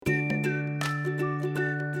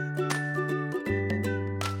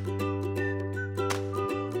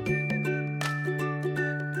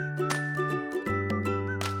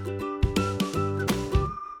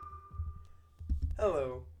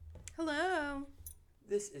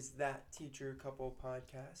This is That Teacher Couple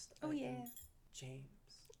podcast. Oh, yeah. am James.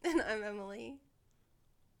 And I'm Emily.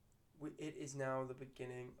 It is now the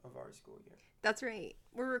beginning of our school year. That's right.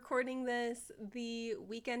 We're recording this the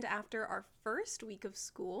weekend after our first week of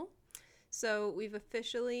school. So we've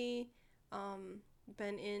officially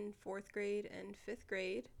been in 4th grade and 5th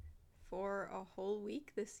grade for a whole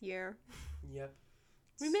week this year. Yep.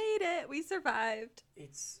 We made it. We survived.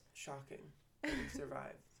 It's shocking that we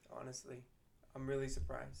survived, honestly. I'm really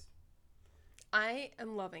surprised. I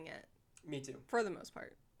am loving it. Me too. For the most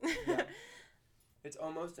part. Yeah. It's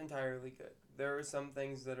almost entirely good. There are some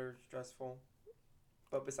things that are stressful,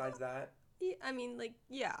 but besides that...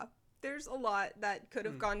 Yeah, there's a lot that could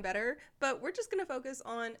have gone better, but we're just going to focus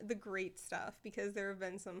on the great stuff because there have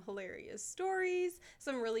been some hilarious stories,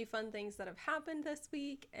 some really fun things that have happened this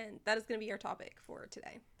week, and that is going to be our topic for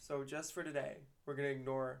today. So just for today, we're going to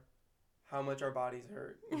ignore how much our bodies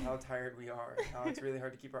hurt and how tired we are and how it's really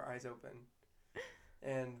hard to keep our eyes open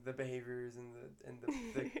and the behaviors and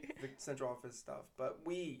the central office stuff. But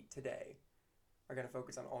we, today, are going to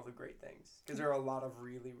focus on all the great things because there are a lot of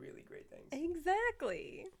really, really great things.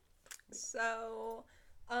 Exactly. So,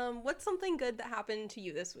 what's something good that happened to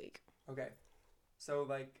you this week? Okay. So,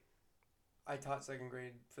 I taught 2nd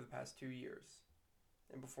grade for the past 2 years.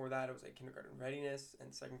 And before that, it was, kindergarten readiness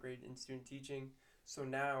and 2nd grade in student teaching. So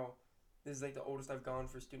now, this is, the oldest I've gone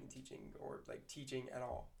for student teaching or, teaching at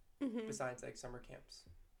all. Mm-hmm. Besides, summer camps.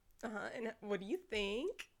 And what do you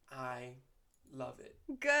think? I love it.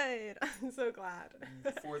 Good. I'm so glad.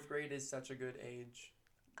 4th grade is such a good age.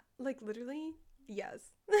 Literally?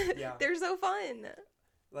 Yes. Yeah. They're so fun.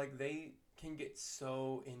 They can get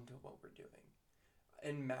so into what we're doing.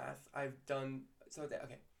 In math, I've done...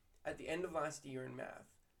 at the end of last year in math,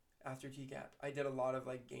 after TCAP, I did a lot of,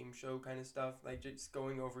 game show kind of stuff, just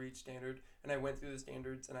going over each standard, and I went through the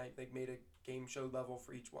standards, and I, made a game show level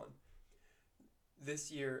for each one.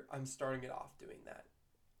 This year, I'm starting it off doing that.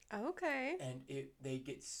 Okay. And they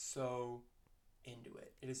get so into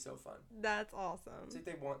it. It is so fun. That's awesome. It's like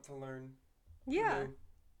they want to learn. Yeah.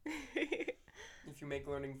 If you make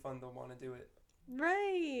learning fun, they'll want to do it.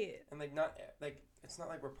 Right. And it's not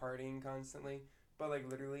like we're partying constantly, but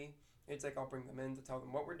literally, it's I'll bring them in to tell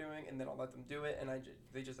them what we're doing, and then I'll let them do it, and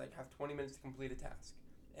they just have 20 minutes to complete a task.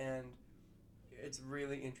 And it's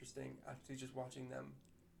really interesting actually just watching them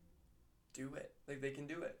do it. They can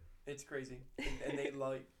do it. It's crazy. And they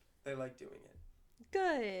like doing it.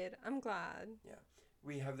 Good. I'm glad. Yeah.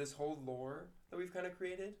 We have this whole lore that we've kind of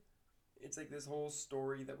created. It's this whole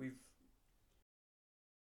story that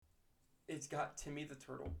it's got Timmy the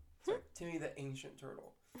turtle. It's Timmy the ancient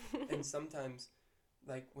turtle. And sometimes,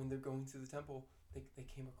 when they're going through the temple, they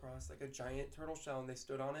came across a giant turtle shell and they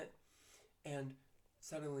stood on it. And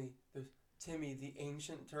suddenly there's Timmy the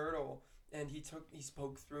ancient turtle. And he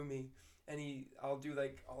spoke through me. And I'll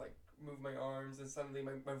move my arms, and suddenly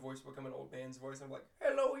my voice will become an old man's voice. And I'm like,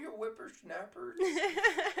 hello, you whippersnappers.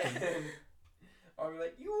 And I'll be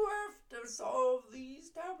like, you have to solve these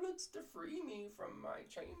tablets to free me from my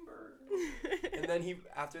chamber. And then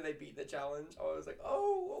after they beat the challenge, I was like,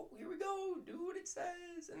 oh, here we go, do what it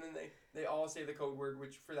says. And then they all say the code word,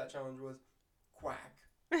 which for that challenge was quack.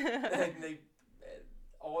 And they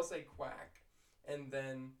all say quack. And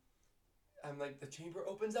then I'm like, the chamber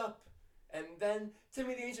opens up. And then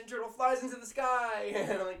Timmy the ancient turtle flies into the sky.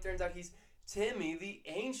 And I'm turns out he's Timmy the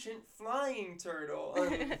ancient flying turtle.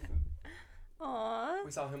 Aww.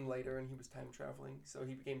 We saw him later and he was time traveling. So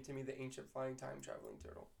he became Timmy the ancient flying time traveling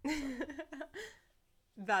turtle.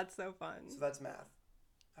 That's so fun. So that's math.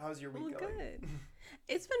 How's your week going? Good.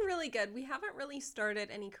 It's been really good. We haven't really started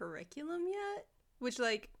any curriculum yet, which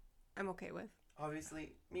I'm okay with.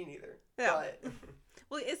 Obviously, me neither. Yeah. But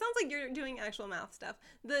well, it sounds like you're doing actual math stuff.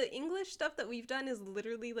 The English stuff that we've done is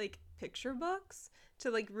literally picture books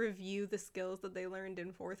to review the skills that they learned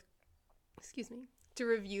in to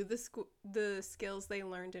review the skills they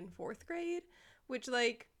learned in 4th grade, which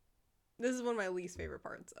this is one of my least favorite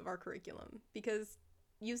parts of our curriculum because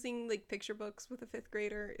using picture books with a 5th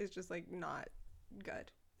grader is just not good.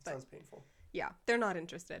 Sounds painful. Yeah, they're not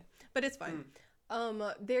interested, but it's fine.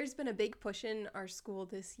 There's been a big push in our school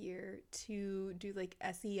this year to do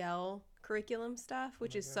SEL curriculum stuff,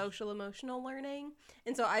 which is social emotional learning.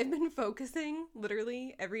 And so I've been focusing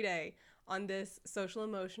literally every day on this social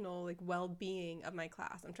emotional like well-being of my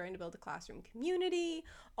class. I'm trying to build a classroom community,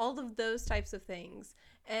 all of those types of things.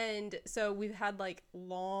 And so we've had like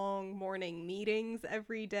long morning meetings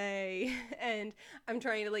every day and I'm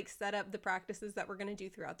trying to like set up the practices that we're going to do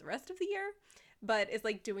throughout the rest of the year. But it's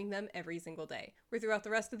like doing them every single day. Where throughout the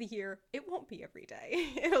rest of the year, it won't be every day.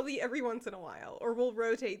 It'll be every once in a while, or we'll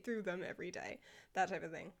rotate through them every day, that type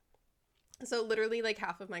of thing. So literally like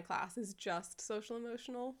half of my class is just social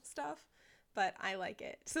emotional stuff, but I like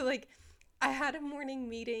it. So like I had a morning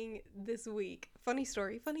meeting this week. Funny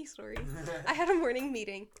story. I had a morning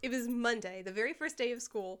meeting. It was Monday, the very first day of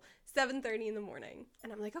school, 7:30 in the morning.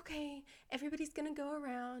 And I'm like, okay, everybody's going to go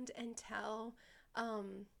around and tell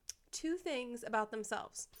two things about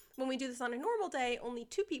themselves. When we do this on a normal day, only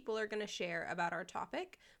two people are going to share about our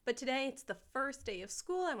topic. But today it's the first day of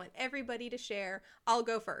school. I want everybody to share. I'll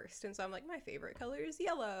go first. And so I'm like, my favorite color is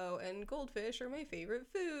yellow and goldfish are my favorite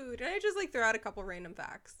food. And I just like throw out a couple random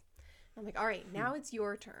facts. I'm like, all right, now it's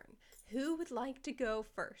your turn. Who would like to go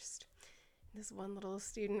first? This one little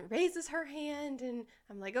student raises her hand and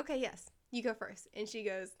I'm like, okay, yes, you go first. And she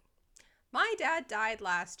goes, my dad died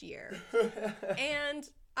last year. And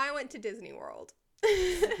I went to Disney World.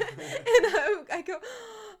 And I go,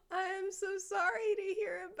 I'm so sorry to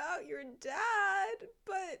hear about your dad,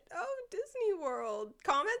 but Disney World.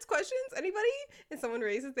 Comments, questions, anybody? And someone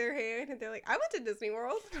raises their hand and they're like, I went to Disney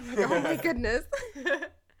World. I'm like, oh my goodness.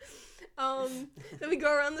 Then we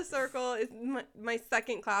go around the circle. It's my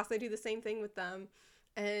second class. I do the same thing with them.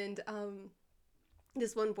 And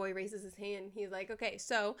this one boy raises his hand. He's like, okay,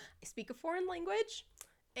 so I speak a foreign language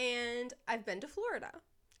and I've been to Florida.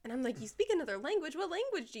 And I'm like, you speak another language? What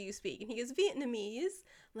language do you speak? And he goes, Vietnamese.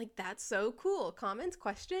 I'm like, that's so cool. Comments,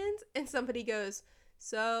 questions? And somebody goes,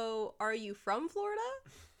 so are you from Florida?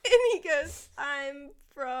 And he goes, I'm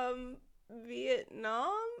from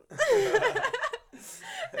Vietnam. And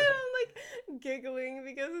I'm like giggling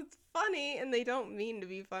because it's funny and they don't mean to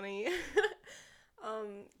be funny.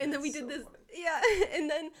 And then we did this, yeah. And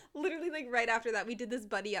then literally like right after that, we did this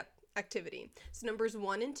buddy up activity. So numbers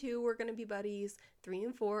 1 and 2 were going to be buddies, 3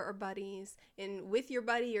 and 4 are buddies, and with your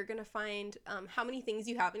buddy you're going to find how many things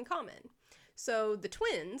you have in common. So the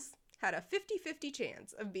twins had a 50-50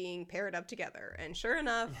 chance of being paired up together, and sure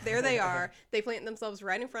enough, there they are. They plant themselves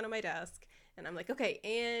right in front of my desk, and I'm like, okay,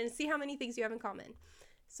 and see how many things you have in common.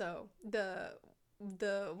 So the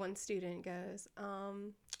one student goes,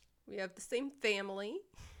 we have the same family.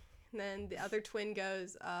 And then the other twin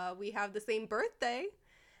goes, we have the same birthday.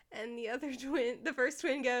 And the first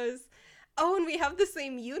twin goes, oh, and we have the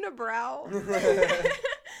same unibrow. Which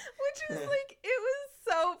is like, it was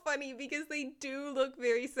so funny because they do look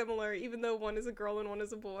very similar, even though one is a girl and one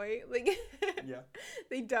is a boy. Like, yeah,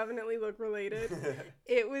 they definitely look related.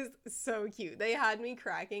 It was so cute. They had me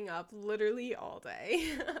cracking up literally all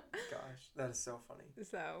day. Gosh, that is so funny.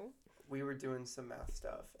 So we were doing some math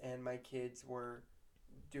stuff, and my kids were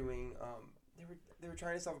doing they were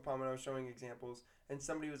trying to solve a problem, and I was showing examples, and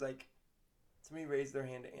somebody raised their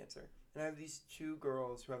hand to answer, and I have these two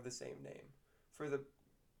girls who have the same name.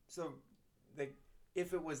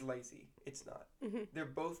 If it was Lacey, it's not. Mm-hmm. They're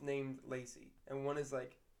both named Lacey, and one is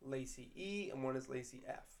like Lacey E, and one is Lacey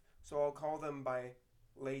F. So I'll call them by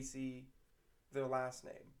Lacey, their last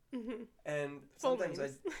name. Mm-hmm. And full sometimes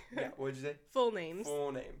names. Yeah, what'd you say? Full names.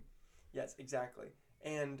 Full name. Yes, exactly.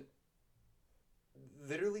 And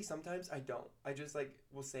literally sometimes I don't. I just like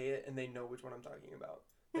will say it and they know which one I'm talking about.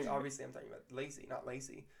 Like obviously I'm talking about Lacey, not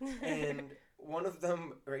Lacey. And one of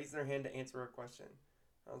them raised their hand to answer a question.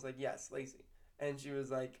 I was like, yes, Lacey. And she was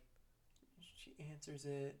like, she answers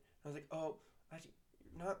it. I was like, oh, actually,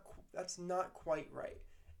 that's not quite right.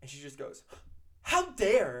 And she just goes, how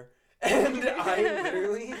dare? And I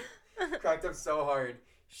literally cracked up so hard.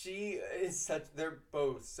 They're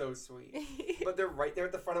both so sweet. But they're right there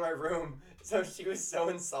at the front of my room. So she was so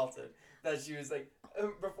insulted that she was like,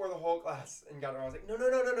 before the whole class, and got her, I was like, no,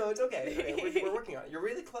 it's okay. We're working on it. You're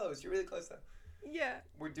really close though. Yeah.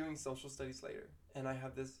 We're doing social studies later. And I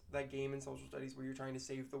have that game in social studies where you're trying to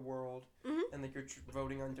save the world. Mm-hmm. And like you're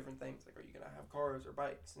voting on different things. Like, are you going to have cars or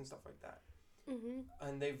bikes and stuff like that? Mm-hmm.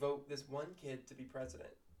 And they vote this one kid to be president.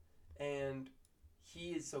 And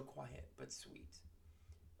he is so quiet but sweet.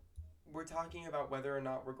 We're talking about whether or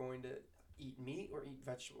not we're going to eat meat or eat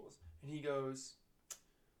vegetables. And he goes,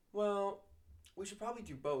 well, we should probably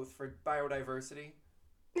do both for biodiversity.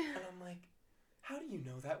 And I'm like, how do you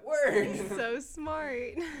know that word? He's so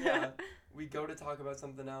smart. Yeah. We go to talk about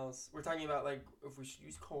something else. We're talking about like if we should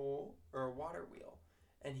use coal or a water wheel.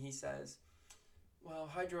 And he says, Well,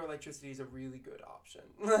 hydroelectricity is a really good option.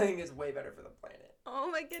 Like, it's way better for the planet. Oh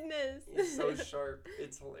my goodness. It's so sharp.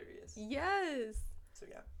 It's hilarious. Yes. So,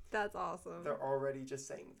 yeah. That's awesome. They're already just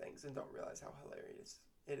saying things and don't realize how hilarious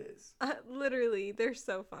it is. Literally, they're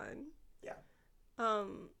so fun. Yeah.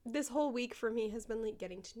 This whole week for me has been like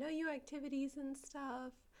getting to know you activities and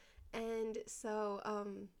stuff. And so,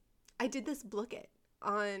 I did this booklet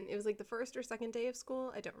it was like the first or second day of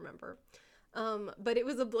school. I don't remember. But it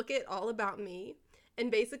was a booklet all about me. And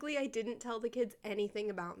basically I didn't tell the kids anything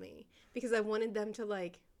about me because I wanted them to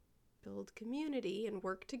like build community and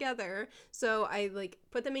work together. So I like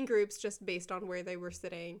put them in groups just based on where they were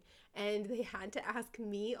sitting, and they had to ask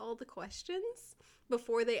me all the questions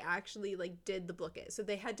before they actually like did the booklet. So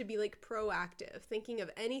they had to be like proactive, thinking of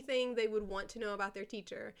anything they would want to know about their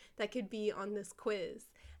teacher that could be on this quiz.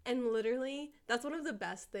 And literally, that's one of the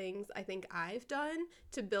best things I think I've done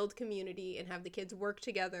to build community and have the kids work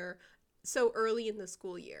together so early in the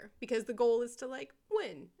school year, because the goal is to like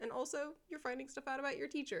win, and also you're finding stuff out about your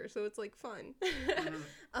teacher, so it's like fun.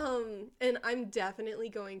 And I'm definitely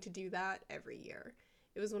going to do that every year.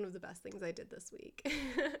 It was one of the best things I did this week.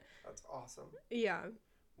 That's awesome. Yeah.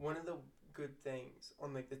 One of the good things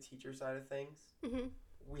on like the teacher side of things, Mm-hmm.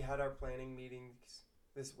 we had our planning meetings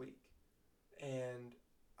this week, and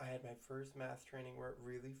I had my first math training where it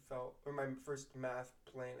really felt, or my first math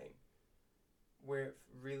planning, where it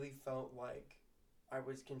really felt like I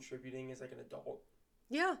was contributing as like an adult.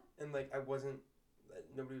 Yeah. And like I wasn't,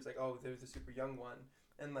 nobody was like, oh, there's a super young one.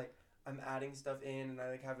 And like I'm adding stuff in, and I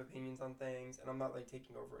like have opinions on things, and I'm not like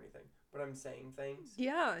taking over anything, but I'm saying things.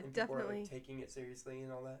 Yeah, And people definitely. are like taking it seriously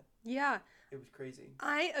and all that. Yeah. It was crazy.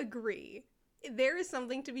 I agree. There is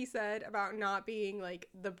something to be said about not being like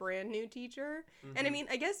the brand new teacher. Mm-hmm. And I mean,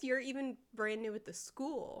 I guess you're even brand new at the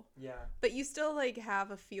school, Yeah. but you still like have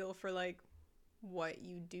a feel for like what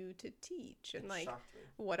you do to teach and It like shocked me.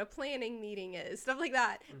 what a planning meeting is, stuff like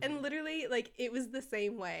that. And Mhm. literally like it was the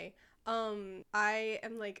same way. I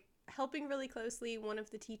am like helping really closely one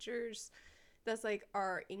of the teachers that's like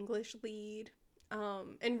our English lead.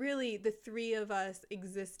 And really the three of us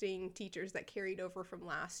existing teachers that carried over from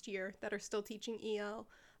last year that are still teaching EL,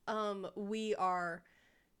 we are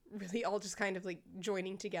really all just kind of like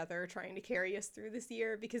joining together, trying to carry us through this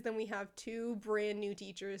year, because then we have two brand new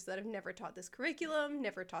teachers that have never taught this curriculum,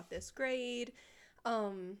 never taught this grade.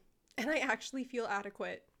 And I actually feel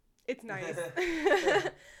adequate. It's nice.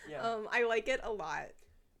 Yeah. I like it a lot.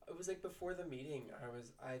 It was like before the meeting,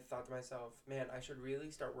 I thought to myself, man, I should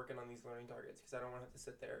really start working on these learning targets, because I don't want to have to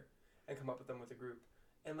sit there and come up with them with a group.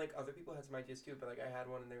 And like other people had some ideas too, but like I had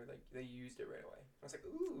one and they were like, they used it right away. I was like,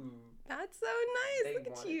 ooh. That's so nice. They Look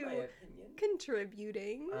at wanted you my opinion.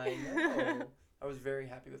 contributing. I know. I was very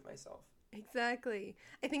happy with myself. Exactly.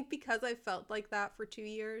 I think because I felt like that for 2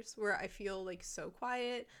 years, where I feel like so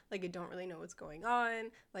quiet, like I don't really know what's going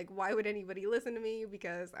on. Like, why would anybody listen to me?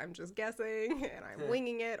 Because I'm just guessing and I'm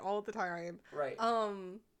winging it all the time. Right.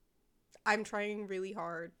 I'm trying really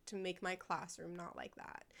hard to make my classroom not like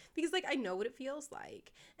that, because like I know what it feels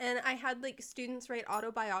like. And I had like students write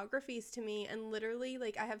autobiographies to me, and literally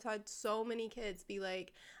like I have had so many kids be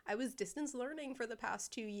like, I was distance learning for the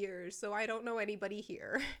past 2 years, so I don't know anybody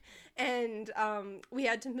here. And we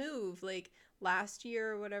had to move like last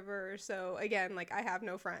year or whatever, so again, like I have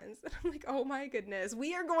no friends. And I'm like, oh my goodness,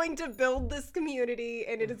 we are going to build this community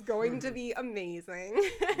and it is going to be amazing.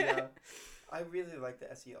 Yeah. I really like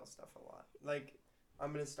the SEL stuff a lot. Like,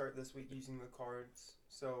 I'm going to start this week using the cards.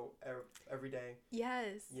 So, every day.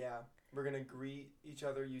 Yes. Yeah. We're going to greet each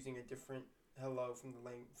other using a different hello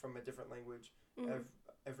from a different language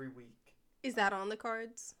every week. Is that on the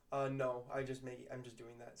cards? No. I'm just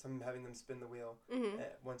doing that. So, I'm having them spin the wheel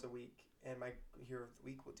once a week. And my Hero of the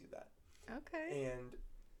Week will do that. Okay. And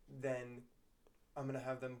then I'm going to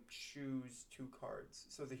have them choose 2 cards.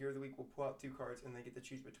 So, the Hero of the Week will pull out 2 cards, and they get to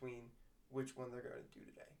choose between which one they're going to do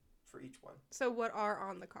today for each one. So what are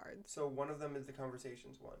on the cards? So one of them is the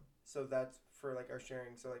conversations one. So that's for like our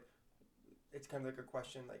sharing. So like it's kind of like a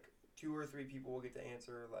question, like 2 or 3 people will get to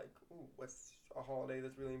answer like, ooh, what's a holiday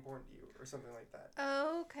that's really important to you, or something like that.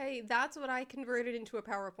 Okay, that's what I converted into a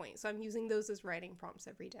PowerPoint. So I'm using those as writing prompts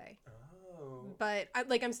every day. Oh. But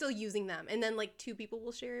I'm still using them, and then like 2 people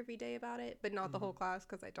will share every day about it, but not the whole class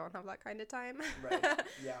because I don't have that kind of time. Right.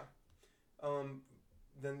 Yeah.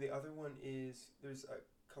 Then the other one is there's a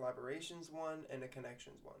collaborations one and a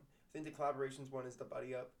connections one. I think the collaborations one is the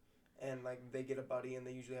buddy up, and like they get a buddy and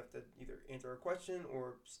they usually have to either answer a question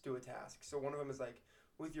or do a task. So one of them is like,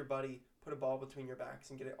 with your buddy, put a ball between your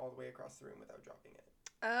backs and get it all the way across the room without dropping it.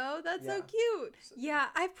 Oh, that's so Yeah. cute. So- Yeah,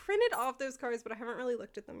 I've printed off those cards, but I haven't really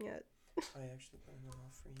looked at them yet. I actually printed them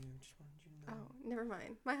off for you. Just wanted you to know. Oh, never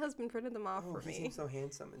mind. My husband printed them off for he me. seems so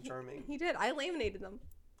handsome and charming. He did. I laminated them.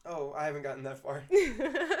 Oh, I haven't gotten that far.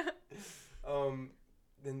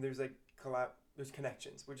 Then there's like there's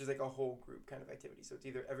connections, which is like a whole group kind of activity. So it's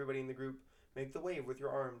either everybody in the group make the wave with your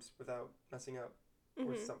arms without messing up,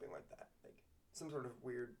 or something like that. Like some sort of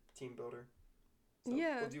weird team builder. So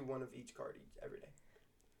Yeah. we'll do one of each card every day.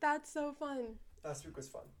 That's so fun. Last week was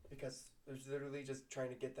fun because there's literally just trying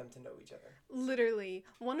to get them to know each other. Literally.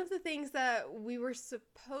 One of the things that we were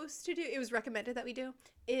supposed to do, it was recommended that we do,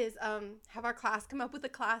 is have our class come up with a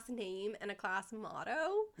class name and a class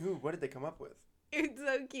motto. Ooh, what did they come up with? It's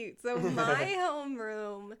so cute. So my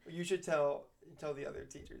homeroom. You should tell the other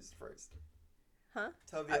teachers first. Huh?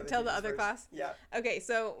 Tell the other Tell the teachers other first. class? Yeah. Okay,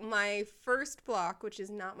 so my first block, which is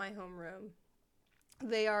not my homeroom,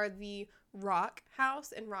 they are the rock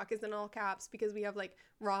house, and rock is in all caps because we have like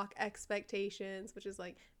rock expectations, which is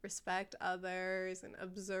like respect others and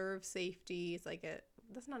observe safety. It's like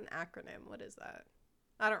that's not an acronym. What is that?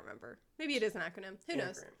 I don't remember. Maybe it is an acronym. Who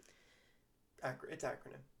knows? It's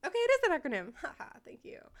acronym. Okay, it is an acronym. Haha, thank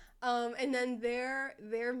you. And then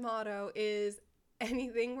their motto is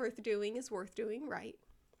anything worth doing is worth doing right.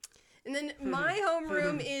 And then my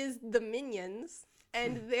homeroom is the Minions,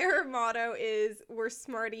 and their motto is we're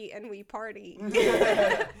smarty and we party.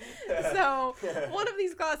 So one of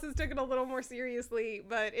these classes took it a little more seriously,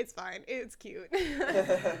 but it's fine. It's cute.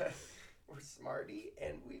 We're smarty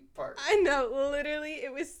and we party. I know, literally,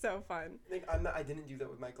 it was so fun. Like, I didn't do that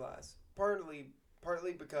with my class. Partly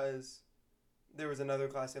because there was another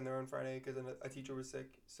class in there on Friday because a teacher was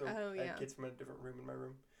sick. So I had kids from a different room in my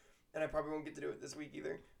room. And I probably won't get to do it this week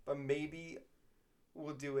either. But maybe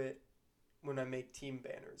we'll do it when I make team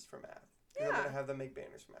banners for math. Yeah. I'm going to have them make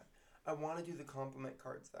banners for math. I want to do the compliment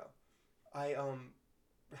cards, though. I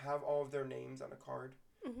have all of their names on a card.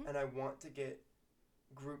 Mm-hmm. And I want to get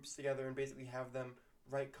groups together and basically have them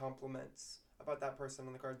write compliments about that person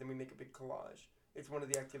on the card. Then we make a big collage. It's one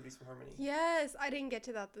of the activities for Harmony. Yes, I didn't get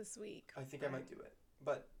to that this week. I think I might do it.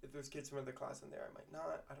 But if there's kids from another class in there, I might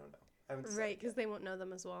not. I don't know. I haven't Right, because they won't know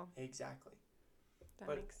them as well. Exactly. That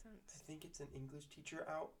makes sense. I think it's an English teacher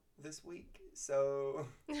out this week, so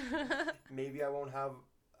maybe I won't have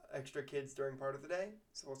extra kids during part of the day,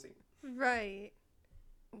 so we'll see. Right.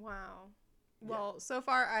 Wow. Well, so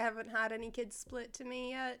far I haven't had any kids split to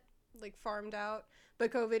me yet, like farmed out,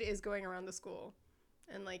 but COVID is going around the school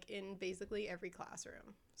and like in basically every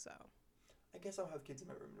classroom, so. I guess I'll have kids in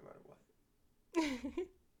my room no matter what. I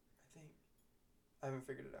think. I haven't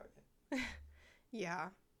figured it out yet. Yeah.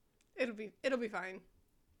 It'll be fine.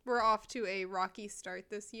 We're off to a rocky start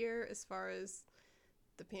this year as far as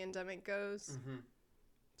the pandemic goes. Mm-hmm.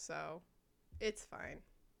 So, it's fine.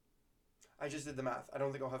 I just did the math. I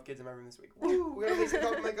don't think I'll have kids in my room this week. Woo! We gotta make some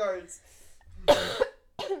compliment cards.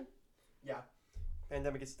 Yeah.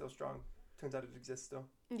 Pandemic is still strong. Turns out it exists still.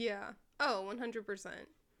 Yeah. Oh, 100%.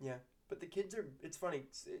 Yeah. But the kids are, it's funny.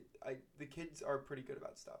 The kids are pretty good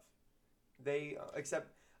about stuff. They,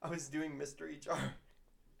 except I was doing mystery jar.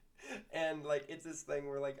 And, like, it's this thing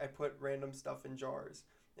where, like, I put random stuff in jars.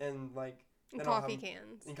 And, like... In coffee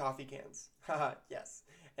cans. In coffee cans. Haha, yes.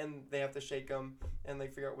 And they have to shake them and,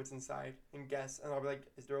 like, figure out what's inside and guess. And I'll be like,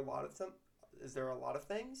 is there a lot of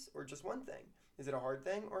things? Or just one thing? Is it a hard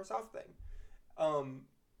thing or a soft thing?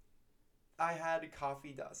 I had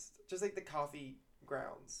coffee dust. Just, like, the coffee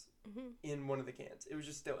grounds in one of the cans. It was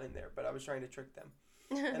just still in there, but I was trying to trick them.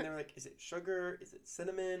 And they were like, is it sugar? Is it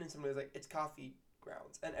cinnamon? And somebody was like, it's coffee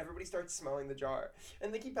grounds. And everybody starts smelling the jar.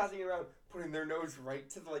 And they keep passing it around, putting their nose right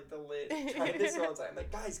to the lid, trying to smell inside. I'm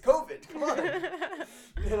like, guys, COVID, come on.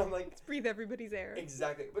 And I'm like... Let's breathe everybody's air.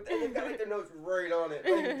 Exactly. But then they've got, like, their nose right on it.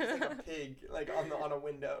 Like, just like a pig, like, on a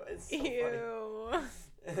window. It's so funny.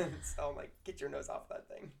 And so I'm like, get your nose off that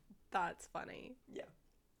thing. That's funny. Yeah.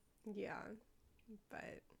 Yeah.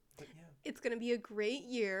 But yeah. It's going to be a great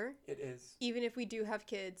year. It is. Even if we do have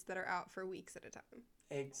kids that are out for weeks at a time.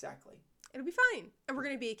 Exactly. It'll be fine. And we're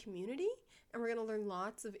going to be a community. And we're going to learn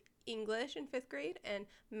lots of English in 5th grade and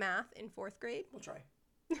math in 4th grade. We'll try.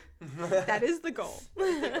 That is the goal.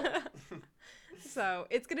 So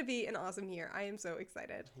it's going to be an awesome year. I am so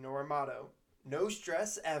excited. You know our motto. No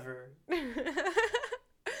stress ever.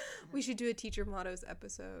 We should do a teacher mottos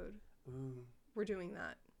episode. Ooh. We're doing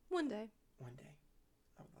that. One day. One day.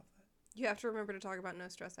 I would love that. You have to remember to talk about no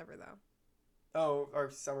stress ever, though. Oh, our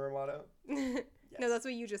summer motto? Yes. No, that's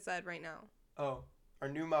what you just said right now. Oh, our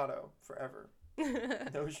new motto forever.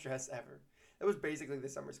 No stress ever. That was basically the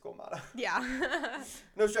summer school motto. Yeah.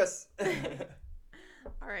 No stress.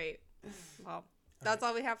 All right. Well, that's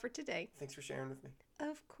all we have for today. Thanks for sharing with me.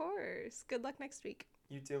 Of course. Good luck next week.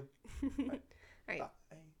 You too. All right. Bye.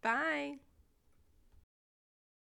 Bye.